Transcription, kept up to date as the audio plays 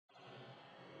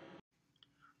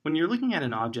When you're looking at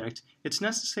an object, it's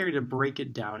necessary to break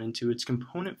it down into its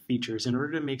component features in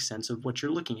order to make sense of what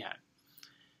you're looking at.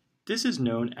 This is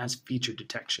known as feature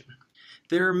detection.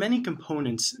 There are many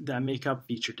components that make up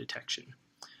feature detection.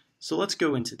 So let's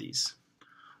go into these.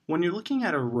 When you're looking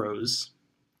at a rose,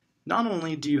 not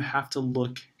only do you have to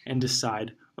look and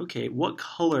decide, okay, what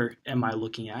color am I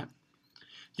looking at?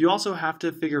 You also have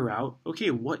to figure out,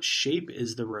 okay, what shape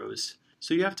is the rose?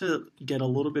 So you have to get a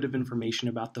little bit of information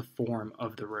about the form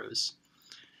of the rose.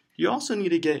 You also need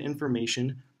to get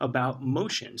information about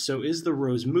motion. So is the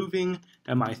rose moving?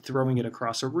 Am I throwing it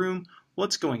across a room?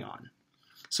 What's going on?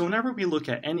 So whenever we look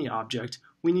at any object,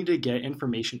 we need to get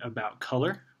information about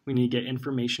color, we need to get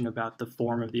information about the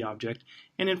form of the object,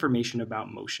 and information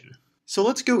about motion. So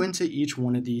let's go into each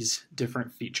one of these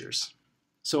different features.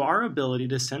 So our ability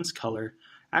to sense color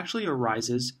actually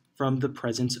arises from the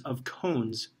presence of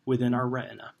cones within our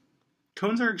retina.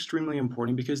 Cones are extremely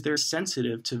important because they're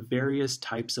sensitive to various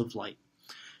types of light.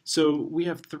 So we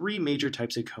have three major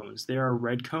types of cones. There are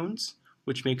red cones,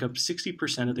 which make up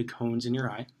 60% of the cones in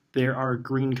your eye. There are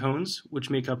green cones, which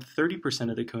make up 30%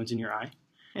 of the cones in your eye.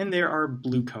 And there are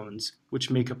blue cones, which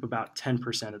make up about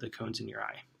 10% of the cones in your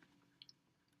eye.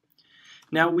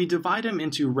 Now we divide them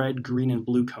into red, green, and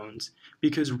blue cones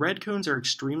because red cones are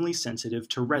extremely sensitive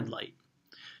to red light.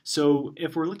 So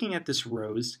if we're looking at this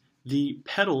rose, the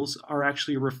petals are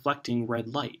actually reflecting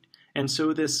red light. And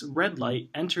so this red light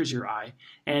enters your eye,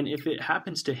 and if it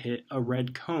happens to hit a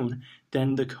red cone,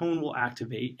 then the cone will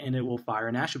activate and it will fire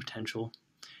an action potential.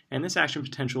 And this action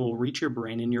potential will reach your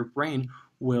brain, and your brain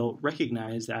will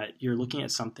recognize that you're looking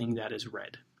at something that is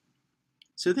red.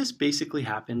 So this basically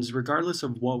happens regardless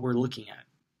of what we're looking at.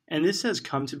 And this has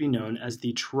come to be known as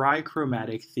the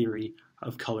trichromatic theory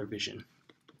of color vision.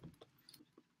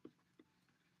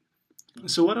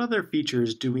 So what other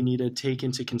features do we need to take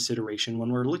into consideration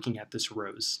when we're looking at this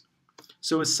rose?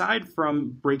 So aside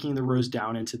from breaking the rose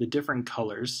down into the different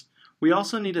colors, we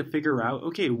also need to figure out,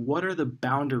 okay, what are the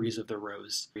boundaries of the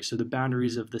rose? So the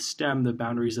boundaries of the stem, the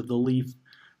boundaries of the leaf,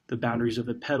 the boundaries of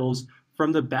the petals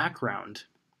from the background.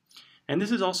 And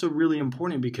this is also really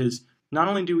important because not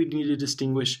only do we need to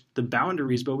distinguish the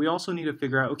boundaries, but we also need to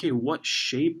figure out, okay, what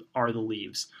shape are the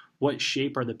leaves? What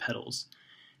shape are the petals?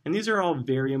 And these are all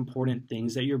very important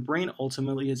things that your brain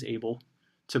ultimately is able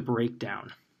to break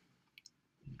down.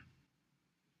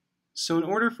 So in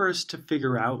order for us to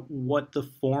figure out what the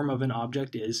form of an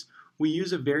object is, we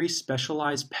use a very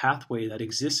specialized pathway that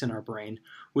exists in our brain,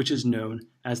 which is known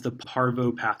as the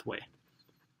parvo pathway.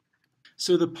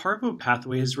 So the parvo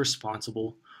pathway is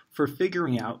responsible for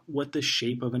figuring out what the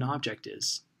shape of an object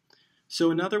is.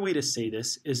 So another way to say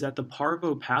this is that the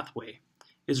parvo pathway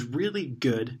is really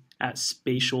good at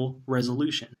spatial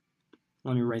resolution.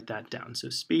 Let me write that down. So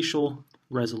spatial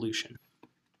resolution.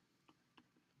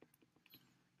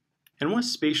 And what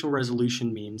spatial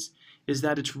resolution means is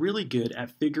that it's really good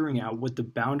at figuring out what the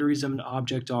boundaries of an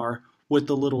object are, what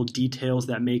the little details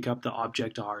that make up the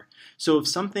object are. So if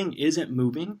something isn't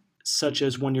moving, such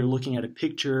as when you're looking at a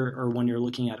picture or when you're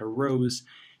looking at a rose,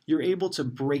 you're able to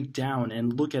break down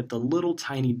and look at the little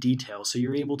tiny details. So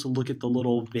you're able to look at the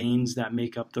little veins that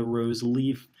make up the rose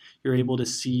leaf. You're able to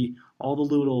see all the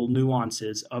little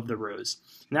nuances of the rose.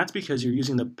 And that's because you're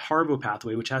using the parvo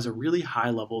pathway, which has a really high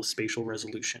level of spatial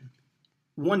resolution.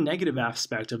 One negative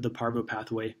aspect of the parvo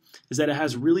pathway is that it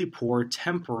has really poor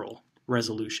temporal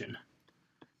resolution.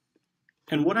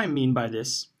 And what I mean by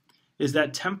this is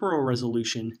that temporal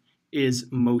resolution is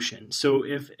motion. So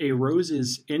if a rose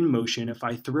is in motion, if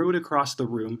I throw it across the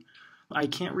room, I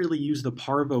can't really use the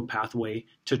parvo pathway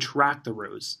to track the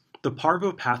rose. The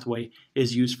parvo pathway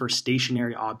is used for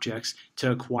stationary objects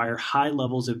to acquire high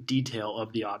levels of detail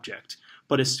of the object.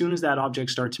 But as soon as that object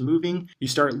starts moving, you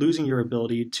start losing your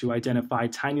ability to identify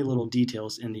tiny little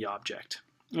details in the object.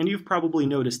 And you've probably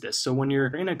noticed this. So when you're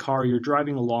in a car, you're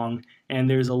driving along, and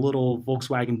there's a little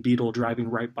Volkswagen Beetle driving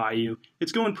right by you.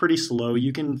 It's going pretty slow.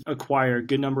 You can acquire a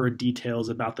good number of details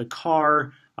about the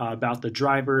car, about the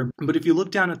driver. But if you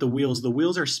look down at the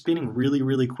wheels are spinning really,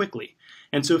 really quickly.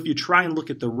 And so if you try and look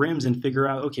at the rims and figure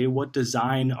out, okay, what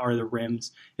design are the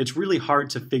rims, it's really hard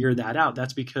to figure that out.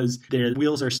 That's because the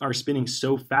wheels are spinning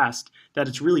so fast that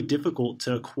it's really difficult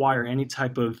to acquire any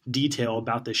type of detail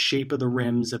about the shape of the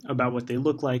rims, about what they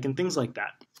look like, and things like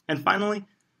that. And finally,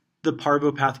 the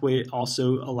parvo pathway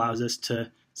also allows us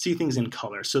to see things in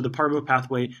color. So the parvo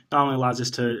pathway not only allows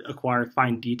us to acquire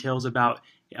fine details about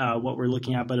what we're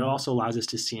looking at, but it also allows us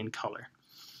to see in color.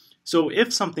 So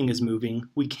if something is moving,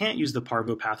 we can't use the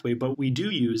parvo pathway, but we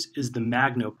do use is the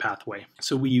magno pathway.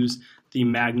 So we use the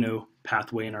magno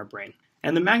pathway in our brain.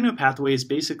 And the magno pathway is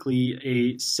basically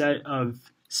a set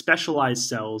of specialized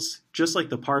cells, just like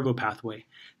the parvo pathway,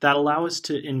 that allow us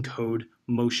to encode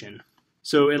motion.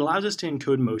 So it allows us to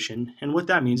encode motion, and what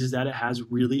that means is that it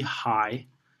has really high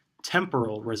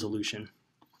temporal resolution.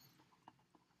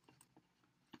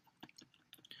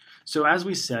 So as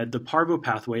we said, the parvo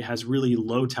pathway has really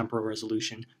low temporal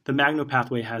resolution. The magno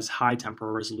pathway has high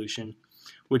temporal resolution,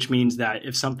 which means that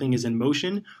if something is in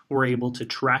motion, we're able to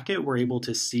track it, we're able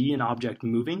to see an object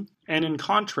moving. And in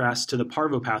contrast to the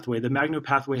parvo pathway, the magno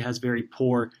pathway has very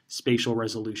poor spatial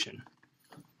resolution.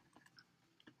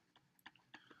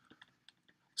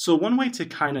 So one way to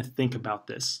kind of think about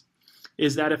this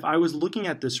is that if I was looking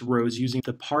at this rose using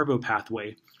the parvo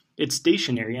pathway, it's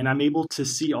stationary and I'm able to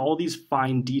see all these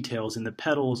fine details in the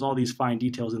petals, all these fine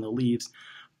details in the leaves.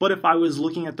 But if I was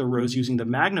looking at the rose using the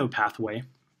magno pathway,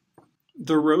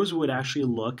 the rose would actually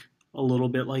look a little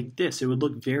bit like this. It would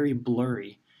look very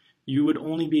blurry. You would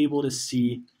only be able to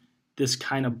see this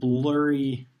kind of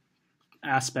blurry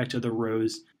aspect of the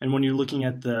rose. And when you're looking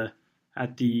at the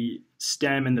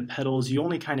stem and the petals, you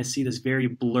only kind of see this very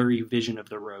blurry vision of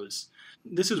the rose.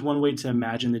 This is one way to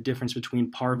imagine the difference between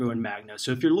parvo and magno.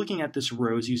 So if you're looking at this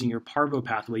rose using your parvo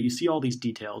pathway, you see all these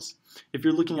details. If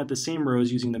you're looking at the same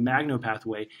rose using the magno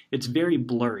pathway, it's very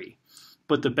blurry.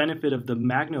 But the benefit of the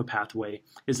magno pathway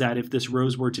is that if this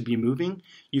rose were to be moving,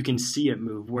 you can see it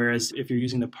move. Whereas if you're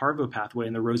using the parvo pathway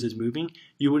and the rose is moving,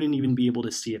 you wouldn't even be able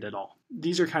to see it at all.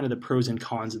 These are kind of the pros and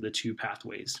cons of the two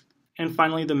pathways. And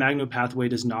finally, the magno pathway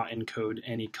does not encode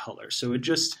any color. So it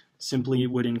just simply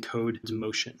would encode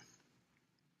motion.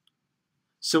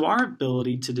 So our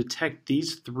ability to detect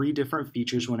these three different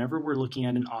features whenever we're looking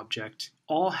at an object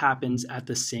all happens at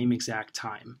the same exact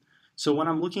time. So when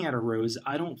I'm looking at a rose,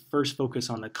 I don't first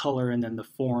focus on the color and then the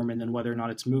form and then whether or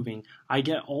not it's moving. I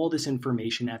get all this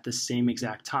information at the same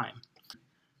exact time.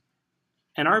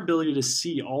 And our ability to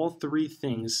see all three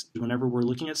things whenever we're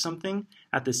looking at something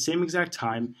at the same exact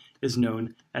time is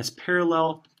known as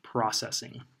parallel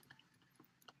processing.